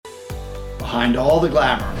Behind all the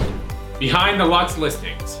glamour. Behind the Lux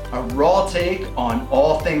listings. A raw take on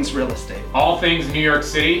all things real estate. All things New York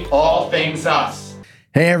City. All things us.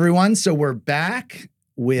 Hey everyone, so we're back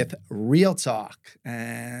with Real Talk.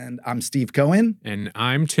 And I'm Steve Cohen. And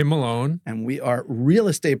I'm Tim Malone. And we are real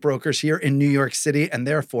estate brokers here in New York City. And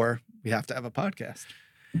therefore, we have to have a podcast.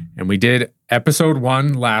 And we did episode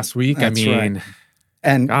 1 last week. That's right.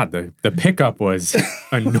 And God, the pickup was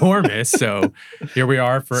enormous. So here we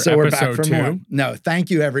are for so episode we're back for 2. More. No, thank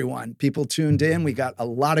you, everyone. People tuned in. We got a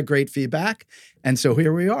lot of great feedback. And so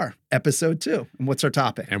here we are, episode 2. And what's our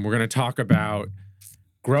topic? And we're going to talk about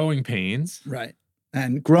growing pains. Right.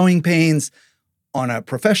 And growing pains on a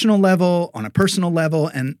professional level, on a personal level.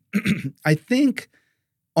 And I think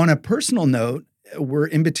on a personal note, we're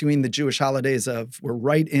in between the Jewish holidays we're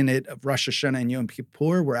right in it, of Rosh Hashanah and Yom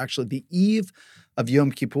Kippur. We're actually the eve of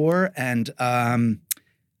Yom Kippur. And,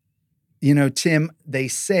 Tim, they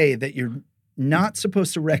say that you're not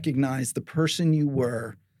supposed to recognize the person you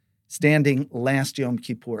were standing last Yom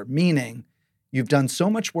Kippur, meaning you've done so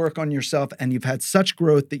much work on yourself and you've had such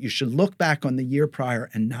growth that you should look back on the year prior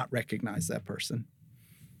and not recognize that person.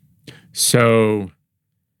 So,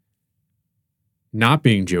 not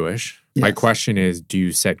being Jewish, yes. My question is, do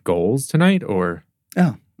you set goals tonight or?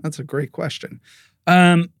 Oh, that's a great question.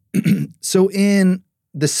 So in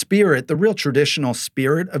the spirit, the real traditional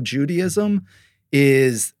spirit of Judaism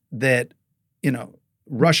is that,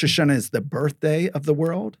 Rosh Hashanah is the birthday of the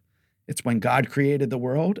world. It's when God created the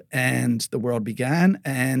world and the world began.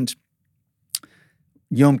 And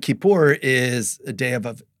Yom Kippur is a day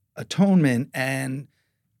of atonement, and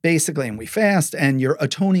basically, and we fast, and you're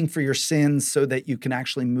atoning for your sins so that you can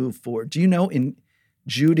actually move forward. Do you know in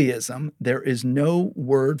Judaism, there is no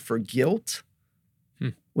word for guilt,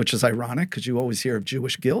 which is ironic because you always hear of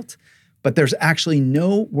Jewish guilt, but there's actually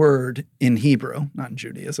no word in Hebrew, not in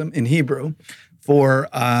Judaism, in Hebrew for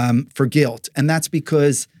guilt. And that's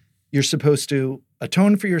because you're supposed to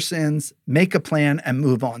atone for your sins, make a plan, and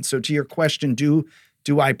move on. So to your question, do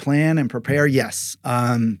I plan and prepare? Yes.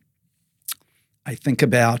 I think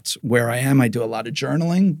about where I am. I do a lot of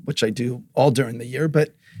journaling, which I do all during the year,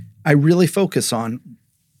 but I really focus on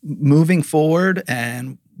moving forward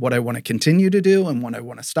and what I want to continue to do and what I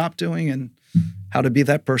want to stop doing and how to be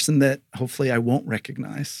that person that hopefully I won't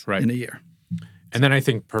recognize in a year. And then I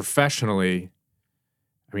think professionally,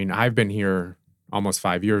 I've been here almost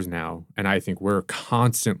 5 years now, and I think we're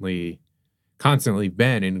constantly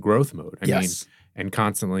been in growth mode. And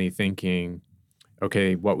constantly thinking,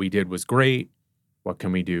 okay, what we did was great. What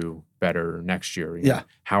can we do better next year?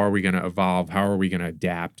 How are we going to evolve? How are we going to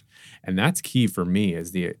adapt? And that's key for me,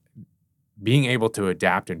 is being able to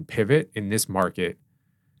adapt and pivot in this market,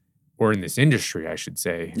 or in this industry, I should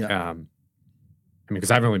say. Because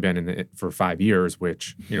I've only been in it for 5 years,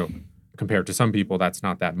 which, compared to some people, that's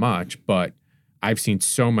not that much. But I've seen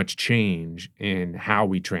so much change in how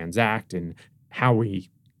we transact and how we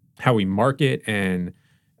market, and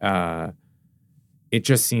it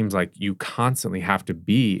just seems like you constantly have to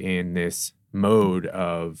be in this mode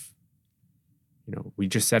of, we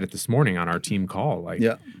just said it this morning on our team call.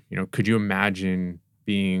 Could you imagine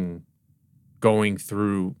going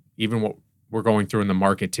through even what we're going through in the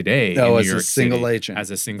market today in New York City as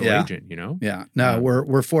a single agent, Yeah. No,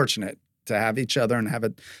 we're fortunate to have each other and have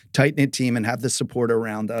a tight-knit team and have the support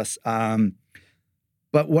around us.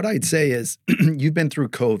 But what I'd say is you've been through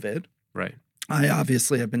COVID. Right. I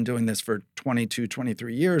obviously have been doing this for 22,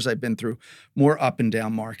 23 years. I've been through more up and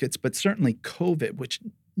down markets, but certainly COVID, which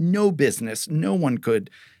no one could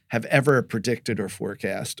have ever predicted or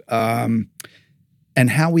forecast, and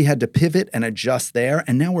how we had to pivot and adjust there.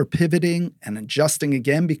 And now we're pivoting and adjusting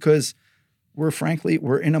again because we're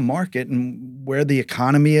in a market and where the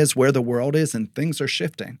economy is, where the world is, and things are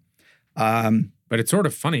shifting. But it's sort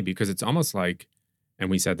of funny because it's almost like, and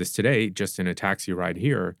we said this today, just in a taxi ride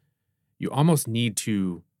here, you almost need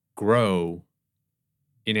to grow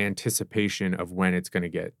in anticipation of when it's going to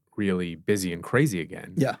get really busy and crazy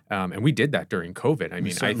again. Yeah. And we did that during COVID.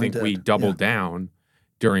 I think we doubled down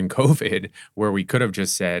during COVID, where we could have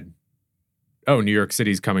just said, oh, New York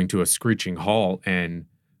City's coming to a screeching halt and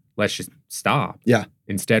let's just stop. Yeah.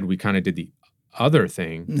 Instead, we kind of did the other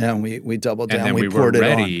thing. Yeah, we doubled down. And then we poured were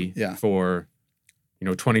ready it on. for,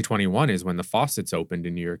 2021 is when the faucets opened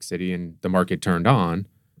in New York City and the market turned on.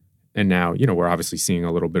 And now, we're obviously seeing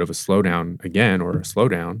a little bit of a slowdown again, or a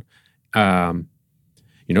slowdown.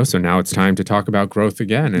 So now it's time to talk about growth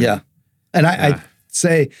again. And, And I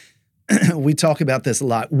say, we talk about this a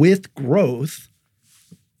lot. With growth,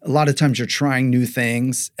 a lot of times you're trying new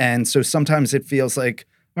things. And so sometimes it feels like,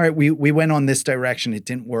 all right, we went on this direction, it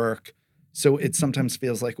didn't work. So it sometimes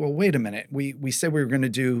feels like, well, wait a minute. We said we were going to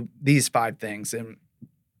do these 5 things, and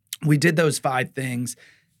we did those 5 things,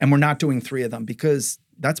 and we're not doing 3 of them, because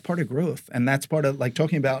that's part of growth. And that's part of, like,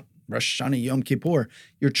 talking about Rosh Hashanah, Yom Kippur.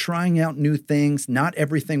 You're trying out new things. Not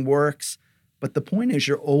everything works. But the point is,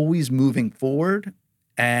 you're always moving forward,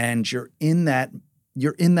 and you're in that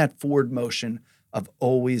forward motion of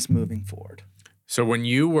always moving forward. So when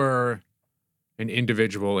you were an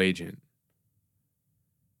individual agent,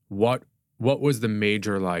 what was the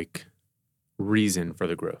major, like, reason for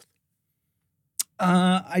the growth?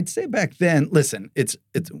 I'd say back then, listen, it's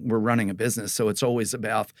we're running a business, so it's always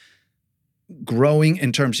about growing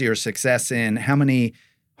in terms of your success in how many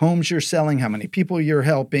homes you're selling, how many people you're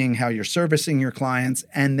helping, how you're servicing your clients,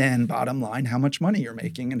 and then bottom line, how much money you're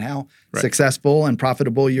making and how successful and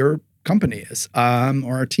profitable your company is,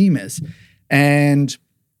 or our team is. And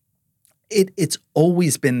it's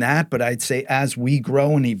always been that, but I'd say as we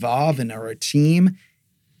grow and evolve and are a team,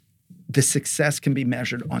 the success can be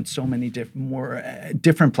measured on so many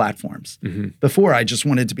different platforms. Mm-hmm. Before, I just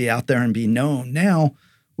wanted to be out there and be known. Now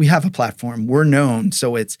we have a platform, we're known.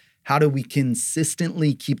 So it's, how do we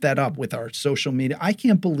consistently keep that up with our social media? I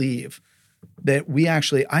can't believe that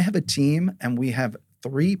I have a team, and we have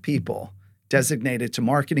 3 people designated to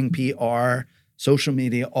marketing, PR, social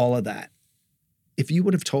media, all of that. If you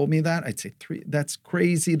would have told me that, I'd say 3, that's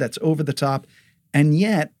crazy, that's over the top. And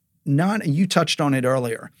yet, you touched on it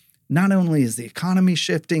earlier, not only is the economy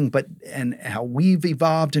shifting, and how we've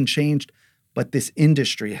evolved and changed, but this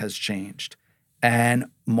industry has changed. And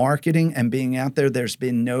marketing and being out there's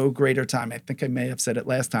been no greater time. I think I may have said it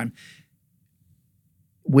last time.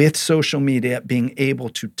 With social media, being able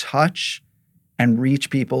to touch and reach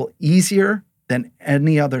people easier than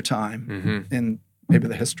any other time in maybe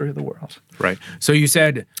the history of the world. Right. So you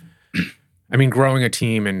said, I mean, growing a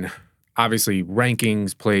team, and obviously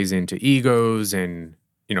rankings plays into egos, and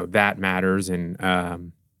that matters. And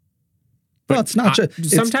well, it's not just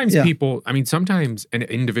sometimes people. I mean, sometimes an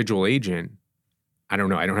individual agent. I don't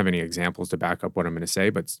know. I don't have any examples to back up what I'm going to say,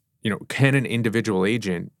 but can an individual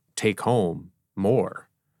agent take home more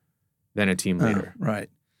than a team leader? Right.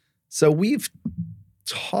 So we've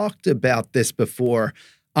talked about this before.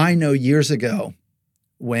 I know years ago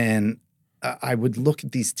when I would look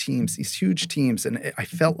at these teams, these huge teams, and I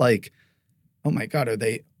felt like, oh my God, are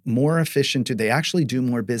they more efficient? Do they actually do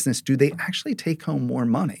more business? Do they actually take home more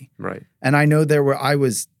money? Right. And I know I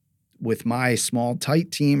was with my small, tight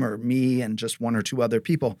team, or me and just 1 or 2 other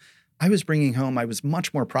people, I was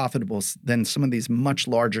much more profitable than some of these much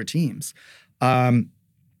larger teams.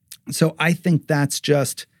 So I think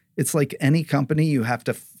it's like any company, you have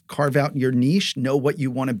to carve out your niche, know what you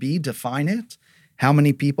want to be, define it, how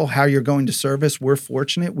many people, how you're going to service. We're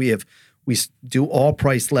fortunate. We do all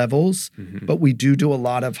price levels, but we do a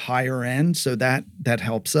lot of higher end. So that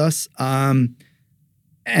helps us.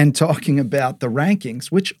 And talking about the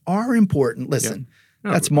rankings, which are important. Listen,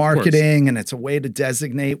 that's marketing, and it's a way to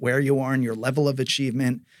designate where you are and your level of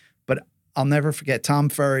achievement. But I'll never forget Tom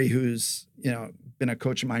Ferry, who's been a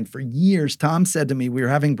coach of mine for years. Tom said to me, we were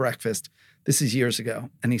having breakfast. This is years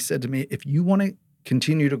ago. And he said to me, if you want to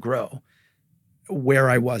continue to grow where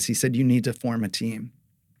I was, he said, you need to form a team.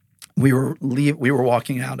 We were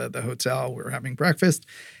walking out of the hotel. We were having breakfast.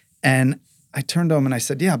 And I turned to him and I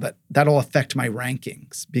said, yeah, but that'll affect my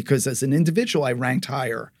rankings, because as an individual, I ranked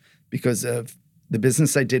higher because of the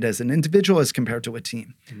business I did as an individual as compared to a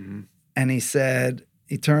team. Mm-hmm. And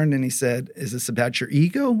he turned and he said, is this about your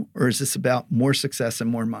ego, or is this about more success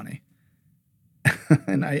and more money?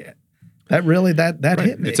 And that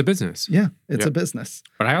hit me. It's a business. Yeah, it's a business.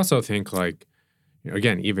 But I also think, like,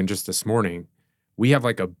 again, even just this morning, we have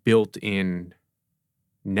like a built-in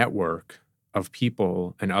network of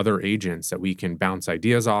people and other agents that we can bounce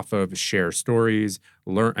ideas off of, share stories,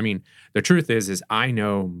 learn. I mean, the truth is I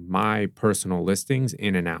know my personal listings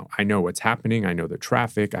in and out. I know what's happening. I know the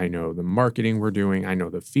traffic. I know the marketing we're doing. I know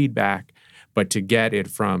the feedback. But to get it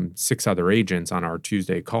from 6 other agents on our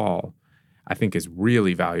Tuesday call, I think is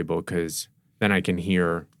really valuable, because then I can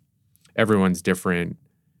hear everyone's different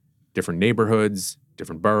neighborhoods,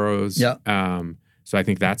 different boroughs. Yeah. So I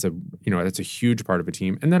think that's a huge part of a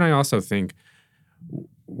team. And then I also think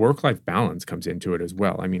work-life balance comes into it as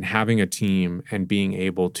well. I mean, having a team and being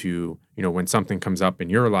able to, when something comes up in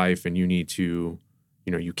your life and you need to,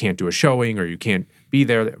 you can't do a showing or you can't be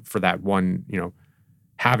there for that one,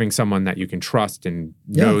 having someone that you can trust and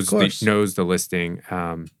knows the listing.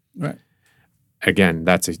 Right. Again,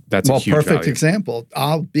 that's a huge perfect value. Example.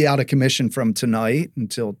 I'll be out of commission from tonight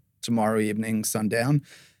until tomorrow evening, sundown.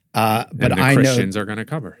 But and the I Christians know are going to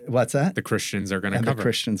cover. what's that? The Christians are going to And cover. the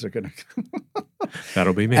Christians are going to.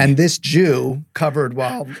 That'll be me. And this Jew covered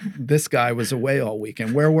while this guy was away all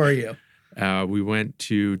weekend. Where were you? We went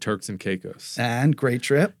to Turks and Caicos. And great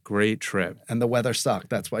trip. Great trip. And the weather sucked.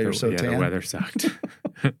 That's why you're so tan. The weather sucked.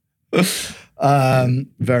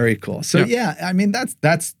 Very cool. So I mean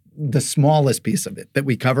that's the smallest piece of it that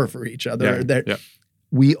we cover for each other.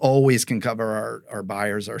 We always can cover our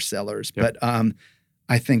buyers, our sellers, but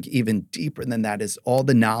I think even deeper than that is all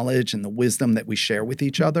the knowledge and the wisdom that we share with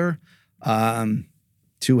each other.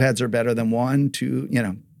 2 heads are better than 1.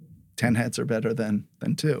 10 heads are better than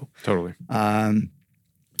 2. Totally.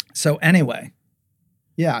 So anyway,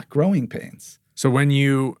 growing pains. So when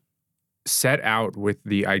you set out with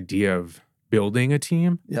the idea of building a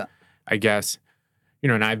team, I guess,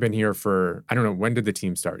 and I've been here for, I don't know, when did the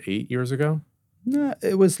team start? 8 years ago? No,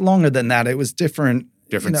 it was longer than that. It was different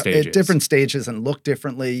stages. At different stages and looked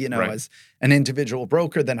differently, as an individual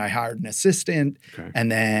broker. Then I hired an assistant. Okay.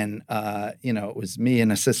 And then, it was me, an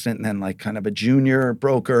assistant, and then like kind of a junior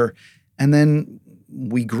broker. And then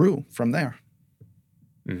we grew from there.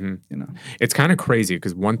 Mm-hmm. It's kind of crazy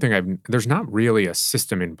because one thing there's not really a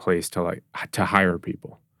system in place to hire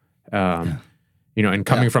people. And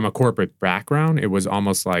coming from a corporate background, it was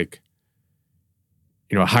almost like,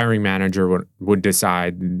 a hiring manager would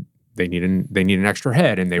decide they need an extra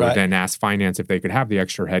head, and they would then ask finance if they could have the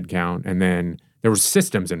extra head count, and then there were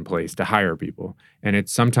systems in place to hire people. And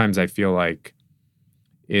sometimes I feel like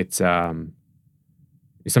it's sometimes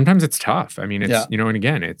it's tough. I mean, it's and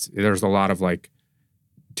again, there's a lot of like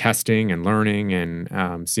testing and learning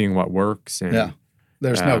and seeing what works. And,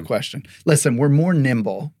 there's no question. Listen, we're more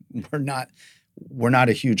nimble. We're not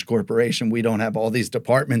a huge corporation. We don't have all these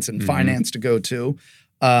departments and finance to go to.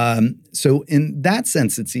 So in that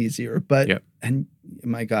sense, it's easier. But and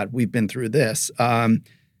my God, we've been through this. And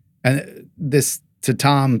this, to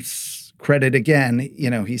Tom's credit again,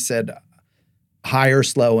 he said, hire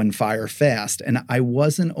slow and fire fast. And I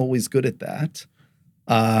wasn't always good at that.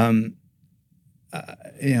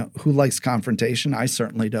 Who likes confrontation? I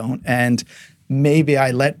certainly don't. And maybe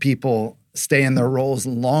I let people stay in their roles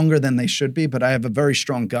longer than they should be, but I have a very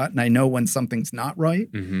strong gut and I know when something's not right,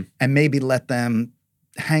 and maybe let them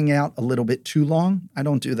hang out a little bit too long. I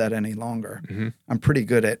don't do that any longer. I'm pretty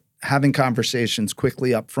good at having conversations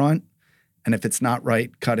quickly up front, and if it's not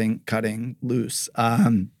right, cutting loose.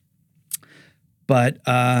 But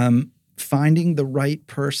finding the right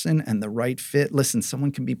person and the right fit. Listen,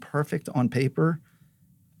 someone can be perfect on paper,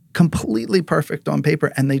 completely perfect on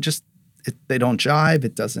paper, and they don't jive.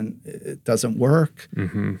 It doesn't work.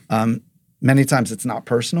 Many times it's not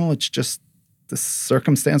personal. It's just the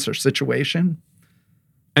circumstance or situation.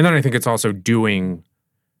 And then I think it's also doing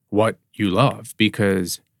what you love,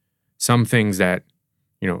 because some things that,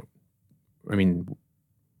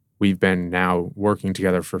 we've been now working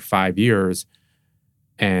together for 5 years,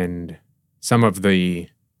 and some of you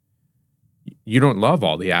don't love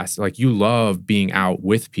all the aspects. Like, you love being out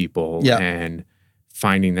with people and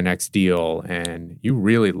finding the next deal, and you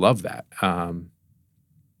really love that. And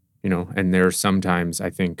there's sometimes, I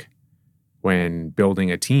think, when building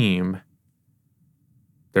a team,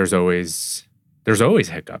 there's always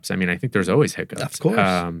hiccups. I mean, I think there's always hiccups. Of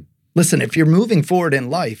course. Listen, if you're moving forward in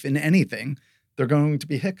life, in anything, there are going to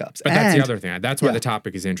be hiccups. But that's the other thing. That's why the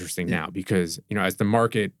topic is interesting now, because, as the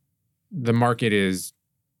market is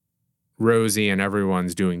rosy and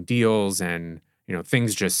everyone's doing deals, and,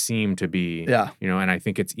 things just seem to be, and I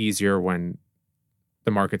think it's easier when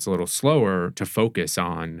the market's a little slower to focus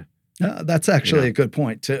on. That's actually a good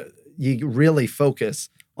point. You really focus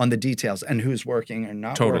on the details and who's working or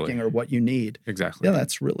not working or what you need. Exactly. Yeah,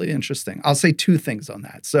 that's really interesting. I'll say 2 things on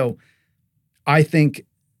that. So I think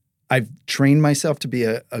I've trained myself to be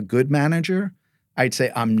a good manager. I'd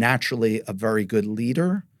say I'm naturally a very good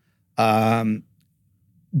leader.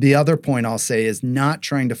 The other point I'll say is not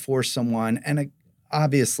trying to force someone. And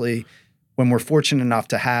obviously, when we're fortunate enough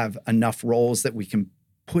to have enough roles that we can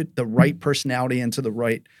put the right personality into the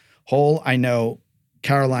right hole. I know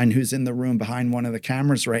Caroline, who's in the room behind one of the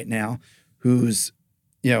cameras right now, who's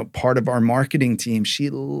part of our marketing team. She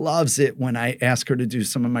loves it when I ask her to do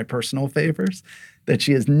some of my personal favors that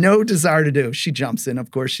she has no desire to do. She jumps in.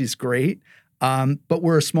 Of course, she's great. But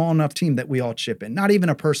we're a small enough team that we all chip in. Not even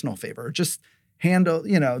a personal favor. Just handle,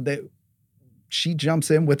 that she jumps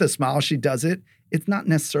in with a smile. She does it. It's not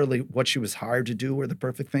necessarily what she was hired to do or the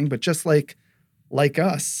perfect thing, but just like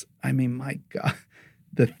us. I mean, my God,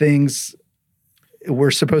 the things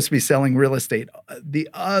we're supposed to be selling real estate, the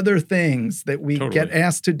other things that we get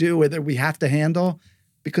asked to do or that we have to handle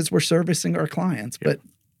because we're servicing our clients, but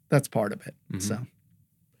that's part of it. So,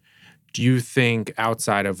 Do you think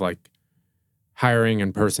outside of like hiring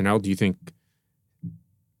and personnel, do you think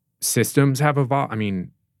systems have evolved? I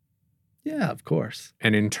mean, yeah, of course.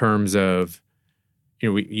 and in terms of,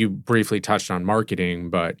 you briefly touched on marketing,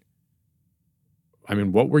 but I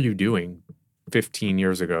mean, what were you doing 15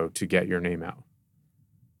 years ago to get your name out?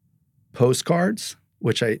 Postcards,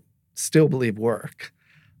 which I still believe work.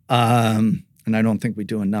 And I don't think we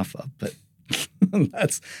do enough of, but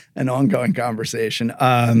that's an ongoing conversation.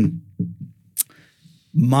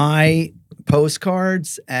 My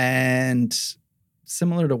postcards, and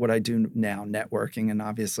similar to what I do now, networking, and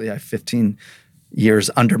obviously I have 15 years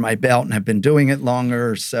under my belt and have been doing it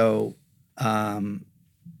longer. So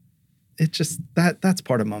it just, that's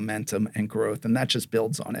part of momentum and growth, and that just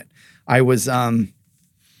builds on it. I was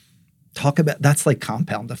that's like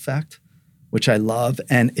compound effect, which I love.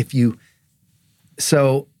 And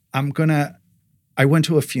I went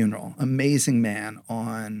to a funeral, amazing man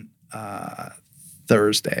on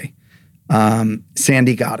Thursday,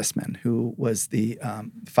 Sandy Gottesman, who was the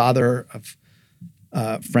father of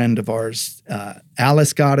a friend of ours,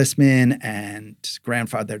 Alice Gottesman, and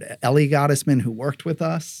grandfather to Ellie Gottesman, who worked with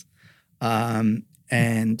us.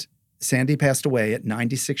 And Sandy passed away at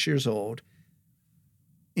 96 years old.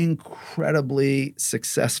 Incredibly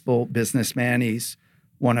successful businessman. He's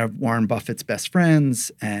one of Warren Buffett's best friends,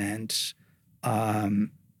 and I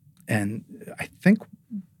think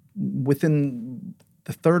within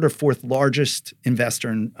the third or fourth largest investor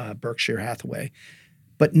in Berkshire Hathaway.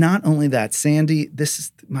 But not only that, Sandy,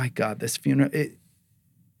 this funeral,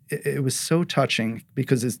 it was so touching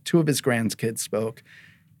because two of his grandkids spoke.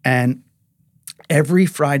 And every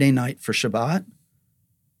Friday night for Shabbat,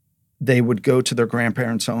 they would go to their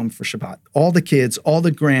grandparents' home for Shabbat. All the kids, all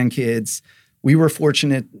the grandkids. We were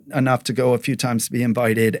fortunate enough to go a few times to be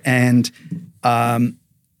invited. And the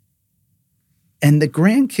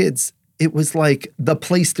grandkids, it was like the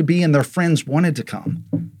place to be, and their friends wanted to come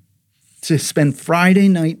to spend Friday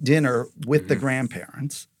night dinner with the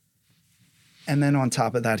grandparents. And then on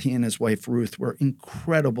top of that, he and his wife, Ruth, were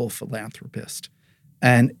incredible philanthropists.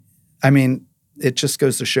 And I mean, it just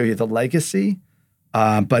goes to show you the legacy.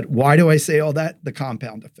 But why do I say all that? The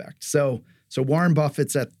compound effect. So Warren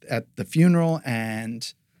Buffett's at the funeral,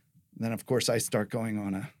 and then of course I start going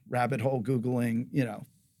on a rabbit hole Googling,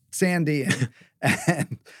 Sandy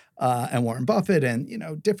and Warren Buffett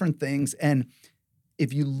and different things. And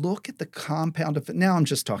if you look at the compound effect, now I'm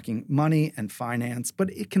just talking money and finance, but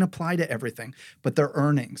it can apply to everything. But their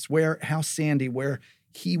earnings, where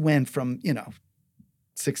he went from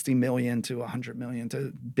 60 million to 100 million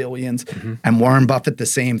to billions. Mm-hmm. And Warren Buffett, the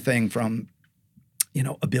same thing from,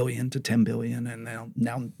 $1 billion to 10 billion, and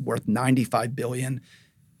now worth 95 billion.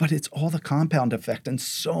 But it's all the compound effect. And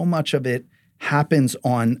so much of it happens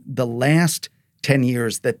on the last 10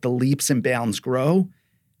 years that the leaps and bounds grow.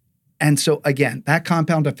 And so again, that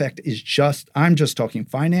compound effect is I'm just talking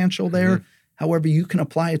financial there. Mm-hmm. However, you can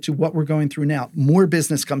apply it to what we're going through now. More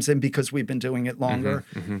business comes in because we've been doing it longer.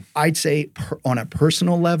 Mm-hmm, mm-hmm. I'd say on a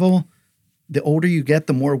personal level, the older you get,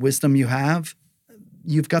 the more wisdom you have.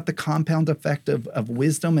 You've got the compound effect of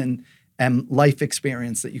wisdom and life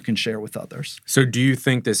experience that you can share with others. So do you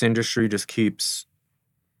think this industry just keeps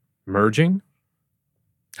merging?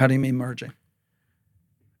 How do you mean merging?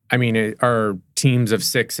 I mean, are teams of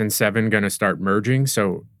 6 and 7 going to start merging?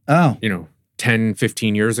 So, 10,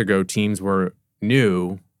 15 years ago, teams were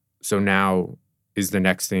new. So now is the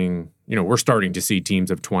next thing, we're starting to see teams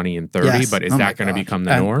of 20 and 30, yes. But is that going to become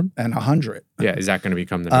the norm? And 100. Yeah. Is that going to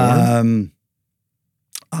become the norm?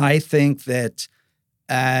 I think that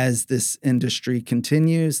as this industry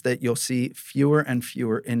continues, that you'll see fewer and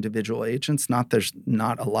fewer individual agents. There's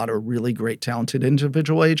not a lot of really great, talented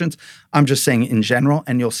individual agents. I'm just saying in general,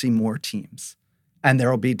 and you'll see more teams. And there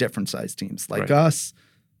will be different size teams like us.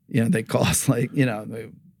 They call us like, a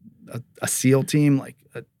SEAL team, like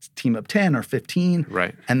a team of 10 or 15.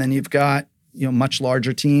 Right. And then you've got, much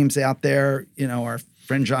larger teams out there. Our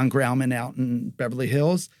friend John Grauman out in Beverly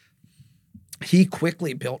Hills, he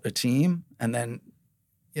quickly built a team and then,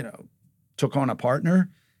 took on a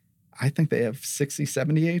partner. I think they have 60,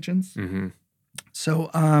 70 agents. Mm-hmm.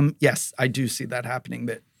 So, yes, I do see that happening,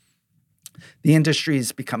 that the industry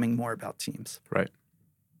is becoming more about teams. Right.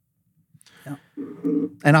 Yeah.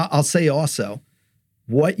 And I'll say also,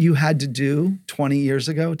 what you had to do 20 years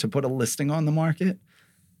ago to put a listing on the market,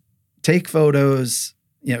 take photos,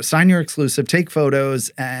 sign your exclusive, take photos,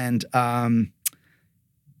 and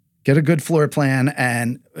get a good floor plan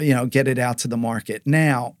and, get it out to the market.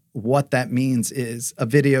 Now, what that means is a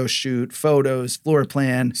video shoot, photos, floor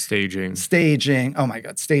plan. Staging. Oh, my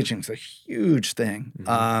God. Staging is a huge thing.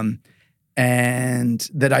 Mm-hmm. and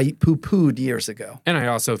that I poo-pooed years ago. And I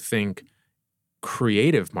also think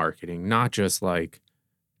creative marketing, not just like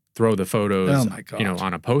throw the photos,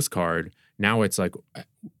 on a postcard. Now it's like,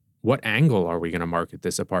 what angle are we going to market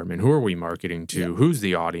this apartment? Who are we marketing to? Yeah. Who's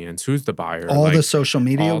the audience? Who's the buyer? All the social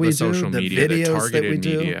media we do, the videos the targeted that we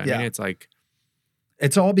do. Media. I mean, it's like,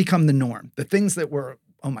 it's all become the norm. The things that were,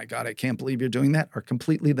 oh my God, I can't believe you're doing that, are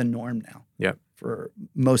completely the norm now. Yep. For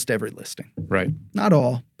most every listing. Right. Not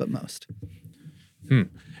all, but most. Do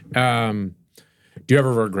you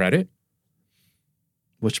ever regret it?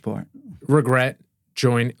 Which part? Regret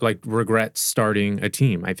starting a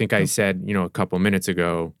team. I think I said, a couple minutes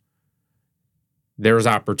ago, there was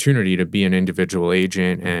opportunity to be an individual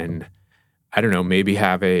agent and, I don't know, maybe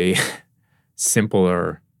have a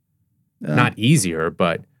simpler, not easier,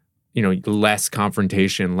 but, less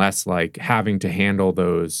confrontation, less like having to handle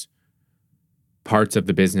those parts of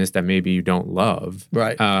the business that maybe you don't love.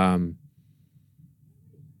 Right. I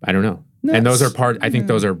don't know. And those are I think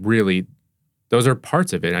those are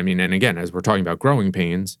parts of it. I mean, and again, as we're talking about growing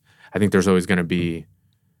pains, I think there's always going to be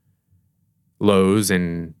lows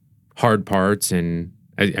and hard parts. And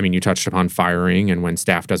I mean, you touched upon firing and when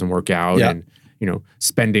staff doesn't work out and,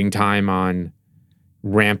 spending time on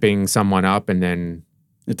ramping someone up and then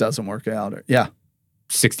it doesn't work out.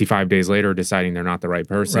 65 days later, deciding they're not the right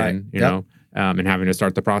person, you know, and having to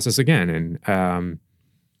start the process again. And,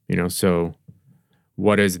 so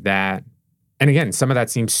what is that? And again, some of that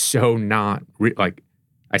seems so not like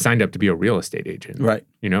I signed up to be a real estate agent, right?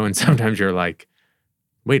 And sometimes you're like,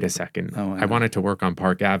 wait a second, I wanted to work on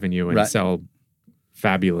Park Avenue and sell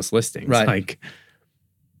fabulous listings. Right. Like,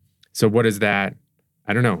 so what is that?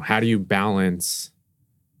 I don't know. How do you balance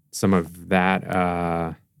some of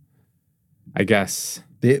that? I guess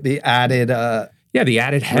the added, the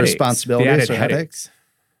added headaches, responsibilities, or headaches.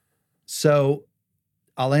 So,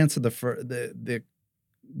 I'll answer the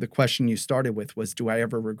question you started with was, do I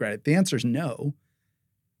ever regret it? The answer is no,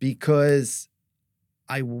 because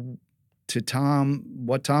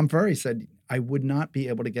what Tom Ferry said, I would not be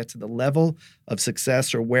able to get to the level of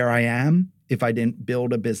success or where I am if I didn't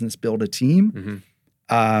build a business, build a team.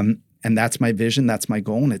 Mm-hmm. And that's my vision. That's my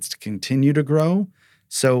goal. And it's to continue to grow.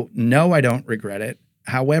 So no, I don't regret it.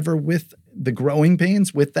 However, with the growing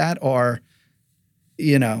pains with that are,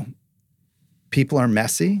 people are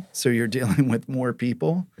messy. So you're dealing with more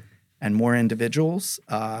people and more individuals,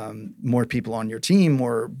 more people on your team,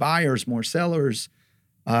 more buyers, more sellers.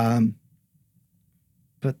 But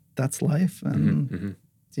that's life. And,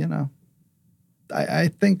 I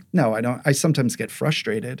think, no, I don't. I sometimes get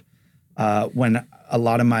frustrated when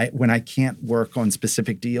I can't work on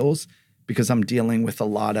specific deals because I'm dealing with a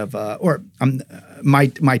lot of,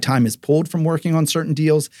 my time is pulled from working on certain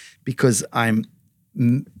deals because I'm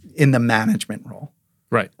in the management role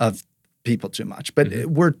of people too much. But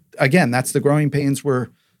that's the growing pains. We're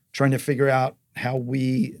trying to figure out how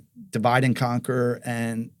we divide and conquer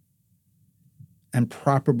and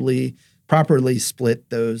properly split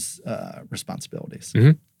those responsibilities.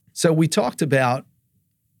 Mm-hmm. So we talked about,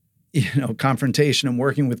 confrontation and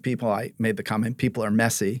working with people. I made the comment, people are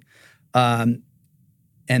messy, and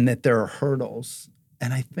that there are hurdles.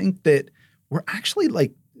 And I think that we're actually we're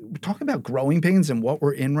talking about growing pains and what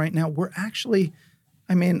we're in right now. We're actually,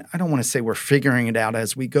 I don't want to say we're figuring it out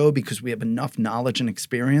as we go because we have enough knowledge and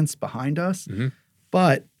experience behind us,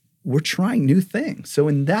 but we're trying new things. So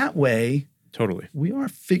in that way, totally, we are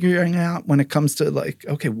figuring out when it comes to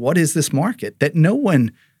okay, what is this market that no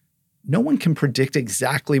one can predict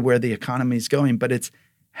exactly where the economy is going, but it's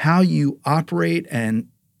how you operate and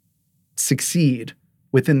succeed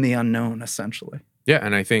within the unknown, essentially. Yeah,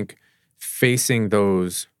 and I think facing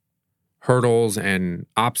those hurdles and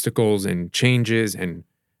obstacles and changes and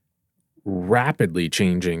rapidly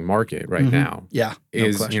changing market right now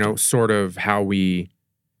is, sort of how we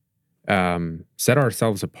set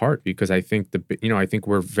ourselves apart, because I think I think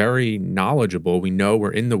we're very knowledgeable. We know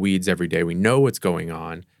we're in the weeds every day. We know what's going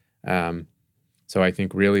on. So I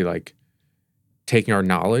think really taking our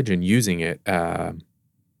knowledge and using it kind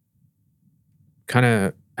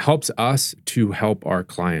of helps us to help our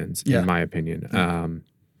clients, in my opinion.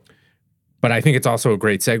 But I think it's also a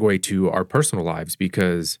great segue to our personal lives,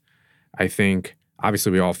 because I think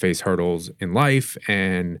obviously we all face hurdles in life,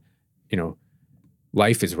 and,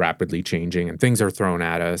 life is rapidly changing and things are thrown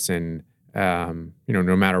at us. And, no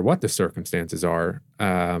matter what the circumstances are,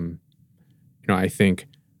 I think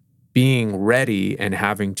being ready and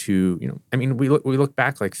having to, we look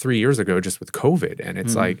back 3 years ago just with COVID, and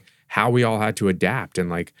it's how we all had to adapt,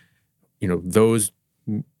 and those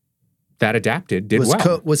that adapted did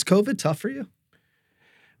well. Was COVID tough for you?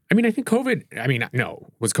 I mean, I think COVID, I mean,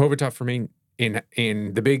 no. Was COVID tough for me in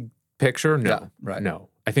the big picture? No. Yeah, right. No.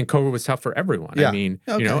 I think COVID was tough for everyone. Yeah. I mean,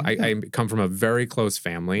 Okay, I come from a very close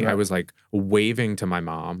family. Right. I was like waving to my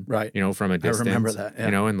mom, Right. from a distance. I remember that,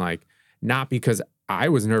 yeah. And like, not because I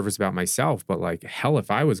was nervous about myself, but like, hell,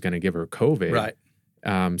 if I was going to give her COVID. Right.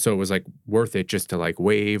 So it was like worth it just to like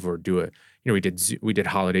wave or do it. We did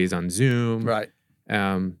holidays on Zoom. Right.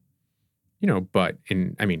 But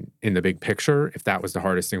in the big picture, if that was the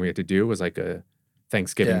hardest thing we had to do was like a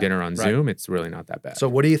Thanksgiving dinner on Zoom, it's really not that bad. So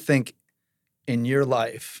what do you think in your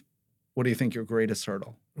life, what do you think your greatest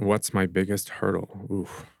hurdle? What's my biggest hurdle?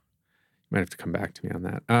 Oof. You might have to come back to me on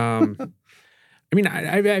that. I mean,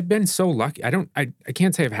 I've been so lucky. I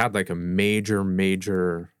can't say I've had like a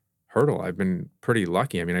major hurdle. I've been pretty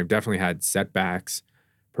lucky. I mean, I've definitely had setbacks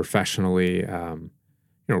professionally,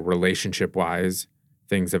 relationship wise.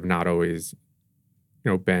 Things have not always,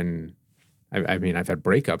 been. I mean, I've had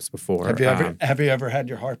breakups before. Have you ever had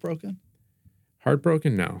your heart broken?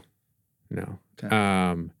 Heartbroken? No.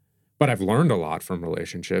 Okay. But I've learned a lot from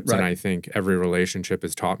relationships, Right. and I think every relationship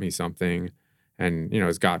has taught me something, and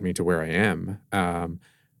has got me to where I am.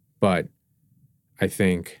 But I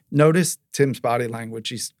think notice Tim's body language.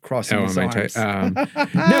 He's crossing his arms. No,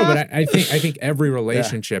 but I think every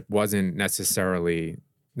relationship wasn't necessarily.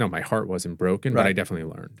 No, my heart wasn't broken, but I definitely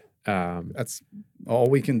learned. That's all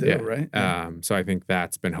we can do, right? Yeah. So I think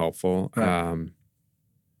that's been helpful. Right.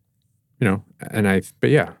 But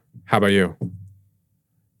yeah. How about you?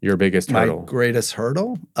 Your biggest hurdle? My greatest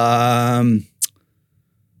hurdle? My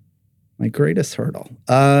greatest hurdle.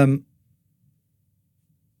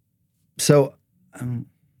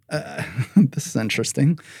 This is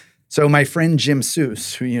interesting. So my friend Jim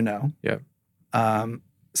Seuss, who you know. Yeah.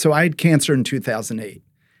 So I had cancer in 2008.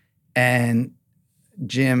 And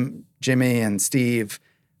Jimmy and Steve,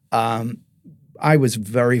 I was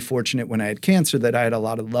very fortunate when I had cancer that I had a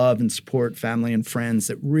lot of love and support, family and friends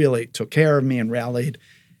that really took care of me and rallied.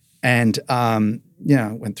 And,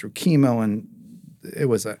 went through chemo, and it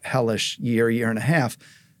was a hellish year and a half.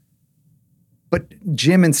 But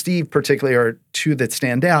Jim and Steve particularly are two that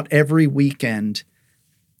stand out. Every weekend,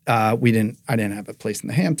 I didn't have a place in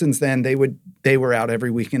the Hamptons then. They were out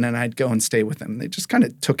every weekend, and I'd go and stay with them. They just kind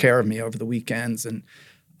of took care of me over the weekends. And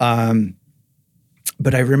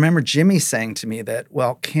but I remember Jimmy saying to me that,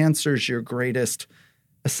 well, cancer's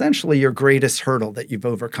essentially your greatest hurdle that you've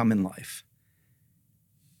overcome in life.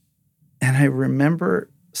 And I remember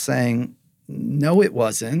saying, no, it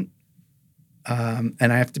wasn't. And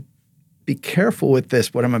I have to be careful with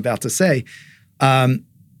this, what I'm about to say. What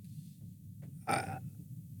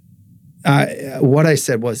I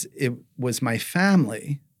said was, it was my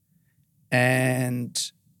family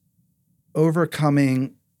and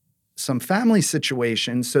overcoming some family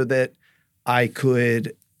situations so that I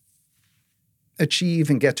could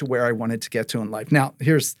achieve and get to where I wanted to get to in life. Now,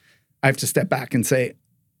 I have to step back and say,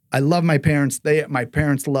 I love my parents. My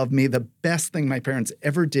parents love me. The best thing my parents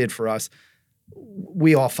ever did for us,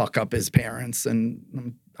 we all fuck up as parents,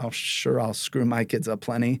 and I'll screw my kids up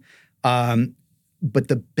plenty. But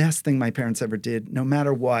the best thing my parents ever did, no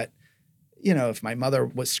matter what, if my mother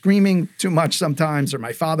was screaming too much sometimes, or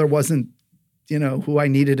my father wasn't, who I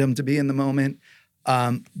needed him to be in the moment,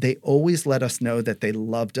 they always let us know that they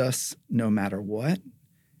loved us no matter what.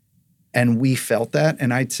 And we felt that.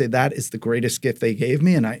 And I'd say that is the greatest gift they gave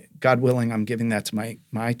me. And God willing, I'm giving that to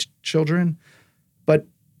my children. But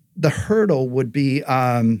the hurdle would be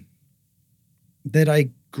that I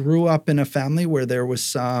grew up in a family where there was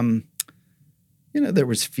some, there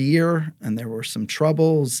was fear and there were some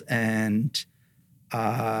troubles. And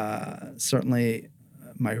certainly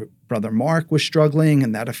my brother Mark was struggling,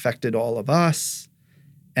 and that affected all of us.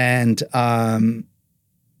 And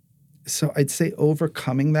so I'd say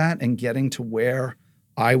overcoming that and getting to where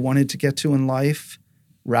I wanted to get to in life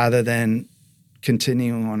rather than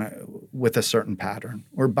continuing with a certain pattern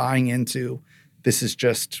or buying into this is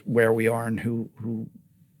just where we are and who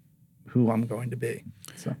I'm going to be.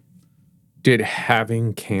 So, did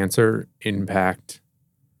having cancer impact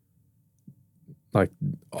like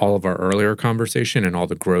all of our earlier conversation and all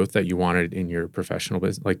the growth that you wanted in your professional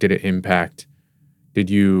business? Like, did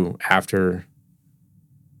you after?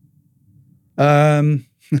 I mean,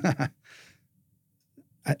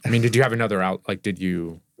 did you have another out? Like, did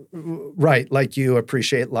you? Right. Like you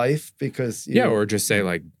appreciate life because. Or just say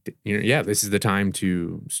like, this is the time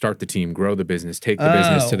to start the team, grow the business, take the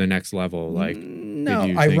business to the next level. Like, no,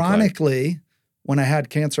 ironically, when I had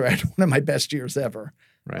cancer, I had one of my best years ever.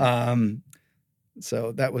 Right.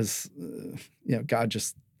 So that was, God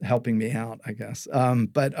just helping me out, I guess.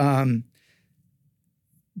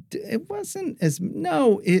 It wasn't as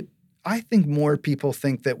no. It. I think more people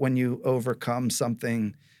think that when you overcome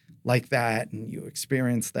something like that and you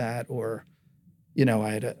experience that, or I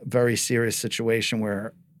had a very serious situation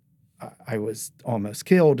where I was almost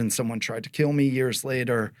killed and someone tried to kill me years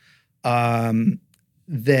later.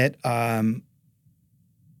 That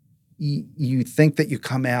you think that you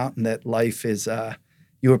come out and that life is,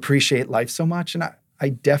 you appreciate life so much. And I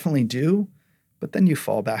definitely do. But then you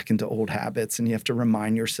fall back into old habits and you have to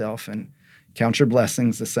remind yourself and count your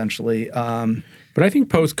blessings, essentially. But I think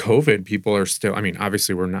post-COVID, people are still, I mean,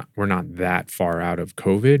 obviously we're not that far out of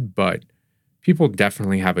COVID, but people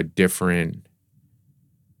definitely have a different,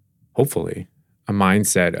 hopefully, a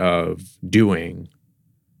mindset of doing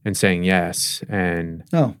and saying yes. And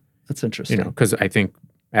oh, that's interesting. Because I think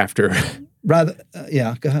after go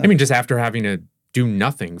ahead. I mean, just after having to do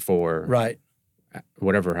nothing for right,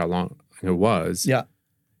 whatever, how long it was. Yeah.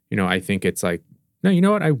 I think it's like, no, you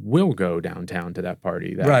know what? I will go downtown to that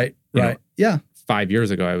party. That, right. Yeah. 5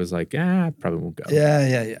 years ago, I was like, I probably won't go.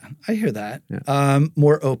 Yeah. I hear that. Yeah.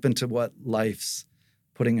 More open to what life's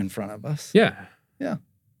putting in front of us. Yeah.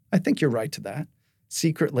 I think you're right to that.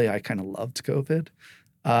 Secretly, I kind of loved COVID.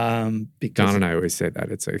 Because Don and I always say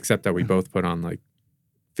that. It's except that we both put on like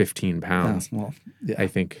 15 pounds. Well, yeah. I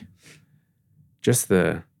think just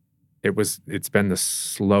it's been the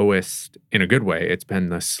slowest, in a good way, it's been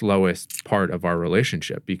the slowest part of our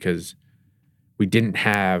relationship because we didn't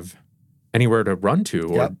have anywhere to run to,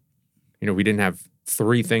 or, we didn't have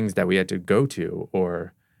 3 things that we had to go to,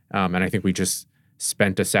 or, and I think we just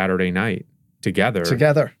spent a Saturday night together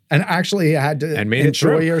and actually had to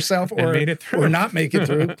enjoy yourself or not make it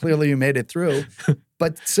through. Clearly you made it through.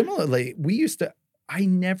 But similarly, I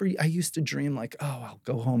used to dream like, oh, I'll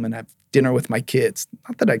go home and have dinner with my kids.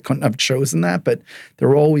 Not that I couldn't have chosen that, but there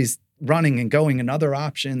were always running and going and other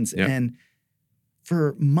options. Yeah. And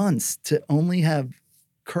for months to only have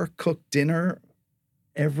Kirk cook dinner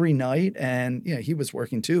every night, and he was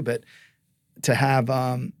working too, but to have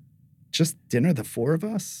just dinner, the 4 of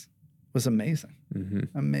us, was amazing.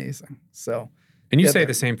 Mm-hmm. Amazing. So, and you say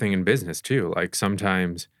the same thing in business too. Like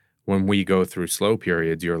sometimes when we go through slow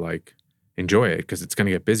periods, you're like, enjoy it because it's going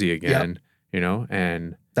to get busy again,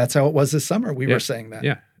 and that's how it was this summer. We were saying that.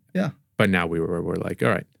 Yeah. But now we're like, all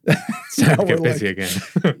right, it's time to get busy again.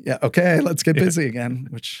 Yeah. Okay. Let's get busy again,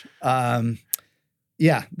 which, the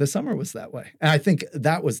summer was that way. And I think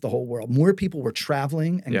that was the whole world. More people were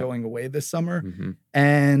traveling and going away this summer. Mm-hmm.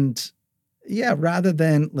 And rather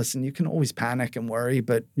than, listen, you can always panic and worry,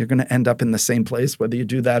 but you're going to end up in the same place, whether you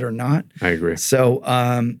do that or not. I agree. So,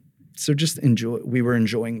 so just enjoy. We were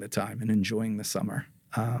enjoying the time and enjoying the summer.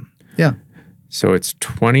 So it's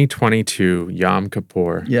 2022, Yom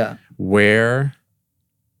Kippur. Yeah. Where,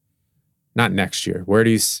 not next year, where do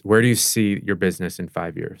you see your business in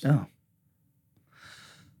 5 years? Oh.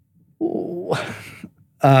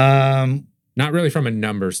 Not really from a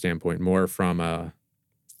number standpoint, more from a,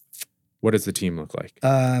 what does the team look like?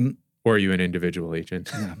 Or are you an individual agent?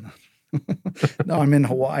 Yeah, no, I'm in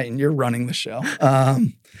Hawaii and you're running the show.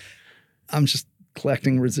 I'm just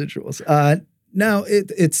collecting residuals. No,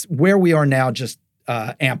 it's where we are now, just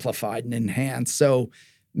amplified and enhanced. So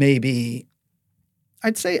maybe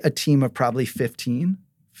I'd say a team of probably 15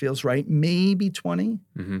 feels right. Maybe 20.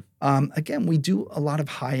 Mm-hmm. Again, we do a lot of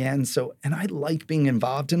high end. So, and I like being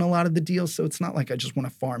involved in a lot of the deals. So it's not like I just want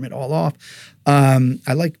to farm it all off.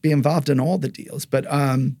 I like being involved in all the deals, but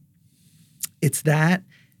it's that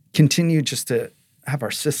continue just to have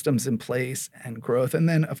our systems in place and growth. And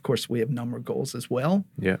then of course we have number goals as well.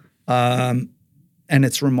 Yeah. And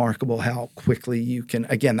it's remarkable how quickly you can,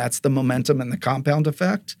 again, that's the momentum and the compound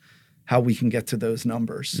effect, how we can get to those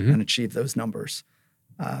numbers and achieve those numbers.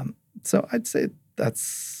 So I'd say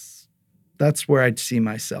that's where I'd see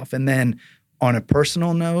myself. And then on a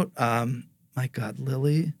personal note, my God,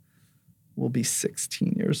 Lily will be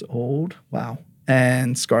 16 years old. Wow.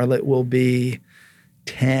 And Scarlett will be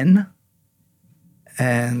 10.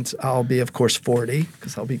 And I'll be, of course, 40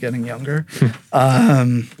 because I'll be getting younger.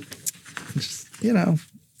 Just,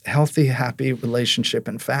 healthy, happy relationship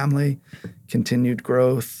and family, continued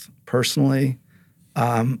growth personally,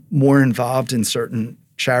 more involved in certain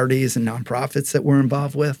charities and nonprofits that we're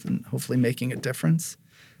involved with and hopefully making a difference.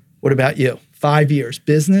 What about you? 5 years,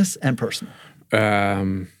 business and personal.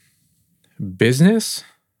 Business,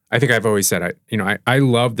 I think I've always said, I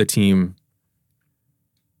love the team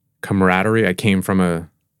camaraderie. I came from a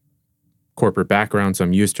corporate background, so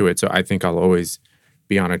I'm used to it. So I think I'll always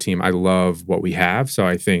be on a team. I love what we have. So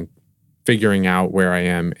I think figuring out where I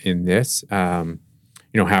am in this,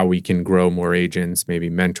 how we can grow more agents, maybe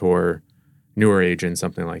mentor newer agent,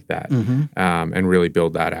 something like that, and really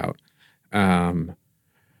build that out.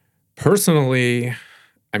 Personally,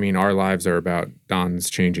 I mean, our lives are about Don's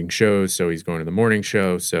changing shows, so he's going to the morning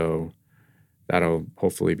show, so that'll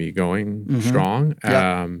hopefully be going strong.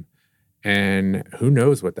 Yeah. And who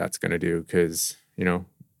knows what that's going to do, because, you know,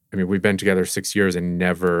 I mean, we've been together 6 years and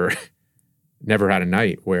never had a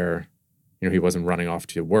night where, you know, he wasn't running off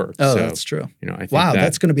to work. Oh, so, that's true. You know, I think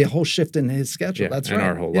that's going to be a whole shift in his schedule. Yeah, that's and right.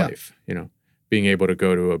 our whole life, you know, being able to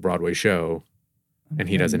go to a Broadway show and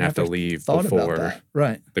he doesn't have to leave before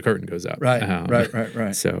the curtain goes up.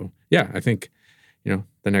 Right. So, yeah, I think, you know,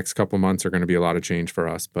 the next couple months are going to be a lot of change for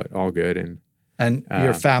us, but all good. And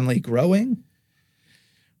your family growing?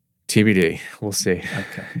 TBD. We'll see.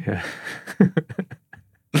 Okay. Yeah.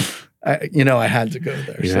 I had to go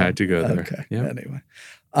there. You had to go there. Okay. Yep. Anyway.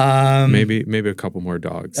 Maybe a couple more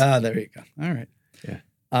dogs. There you go. All right. Yeah.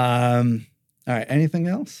 All right. Anything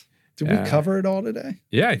else? Did we cover it all today?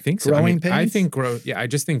 Yeah, I think so. Growing pains? I think growth. Yeah, I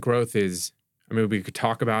just think growth is. I mean, we could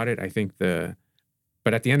talk about it. I think but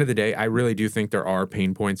at the end of the day, I really do think there are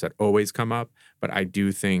pain points that always come up. But I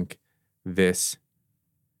do think this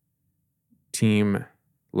team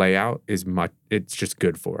layout it's just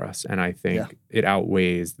good for us. And I think it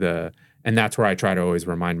outweighs and that's where I try to always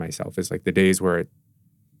remind myself is like the days where it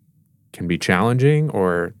can be challenging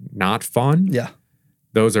or not fun. Yeah.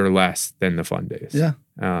 Those are less than the fun days. Yeah.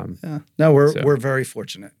 No, we're very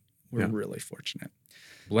fortunate. We're really fortunate.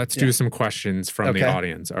 Let's do some questions from the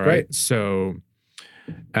audience. All right. Great. So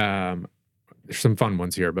there's some fun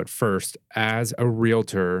ones here. But first, as a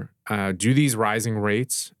realtor, do these rising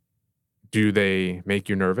rates, do they make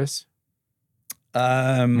you nervous?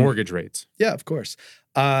 Mortgage rates. Yeah, of course.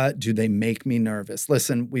 Do they make me nervous?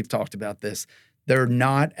 Listen, we've talked about this.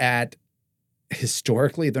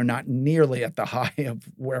 Historically, they're not nearly at the high of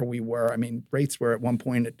where we were. I mean, rates were at one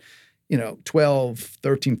point at, 12,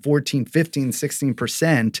 13, 14, 15,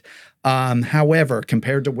 16%. However,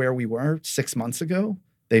 compared to where we were 6 months ago,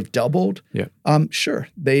 they've doubled. Yeah. Sure.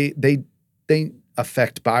 They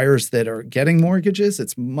affect buyers that are getting mortgages.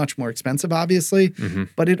 It's much more expensive, obviously,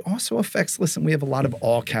 but it also affects, we have a lot of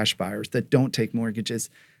all cash buyers that don't take mortgages,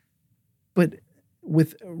 but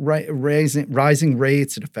with rising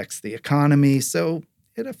rates, it affects the economy. So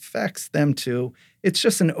it affects them too. It's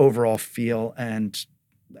just an overall feel. And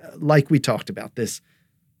like we talked about, this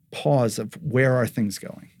pause of where are things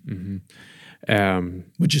going?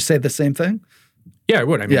 Would you say the same thing? Yeah, I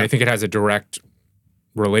would. I mean, I think it has a direct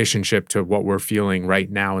relationship to what we're feeling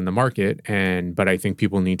right now in the market. But I think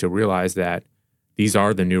people need to realize that these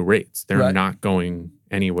are the new rates. They're not going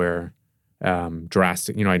anywhere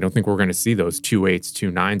drastic. I don't think we're going to see those 2.8s,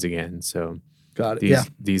 2.9s again. So got it.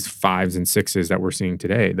 These 5s and 6s that we're seeing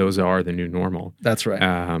today, those are the new normal. That's right.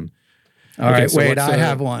 All right, so wait, I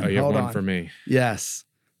have one. Oh, you Hold have one on. for me. Yes.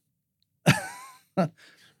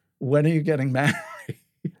 When are you getting married?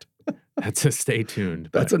 That's a stay tuned.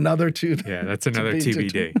 That's another two. Yeah, that's another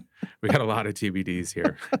TBD. We got a lot of TBDs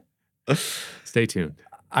here. Stay tuned.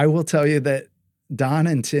 I will tell you that Don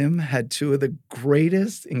and Tim had two of the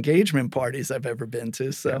greatest engagement parties I've ever been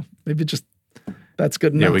to. So maybe that's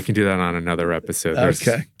good enough. Yeah, we can do that on another episode. There's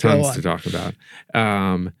tons to talk about.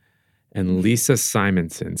 And Lisa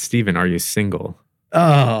Simonson. Steven, are you single?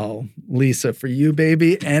 Oh, Lisa, for you,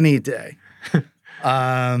 baby, any day.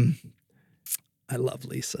 I love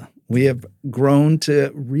Lisa. We have grown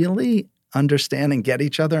to really understand and get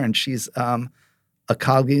each other. And she's a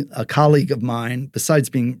colleague of mine. Besides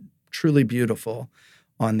being truly beautiful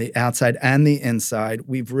on the outside and the inside,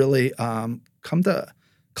 we've really come to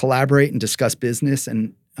collaborate and discuss business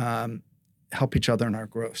and help each other in our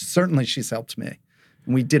growth. Certainly, she's helped me.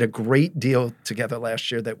 And we did a great deal together last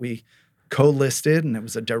year that we co-listed, and it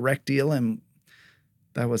was a direct deal, and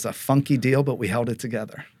that was a funky deal, but we held it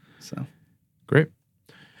together. So great.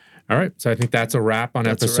 All right. So I think that's a wrap on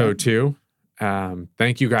episode 2.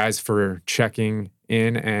 Thank you guys for checking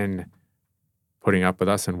in and putting up with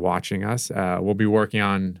us and watching us. We'll be working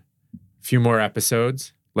on a few more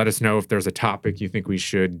episodes. Let us know if there's a topic you think we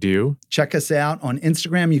should do. Check us out on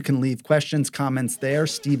Instagram. You can leave questions, comments there.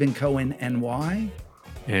 Steven Cohen, NY.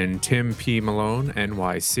 And Tim P. Malone,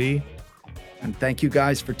 NYC. And thank you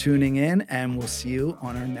guys for tuning in, and we'll see you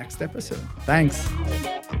on our next episode. Thanks.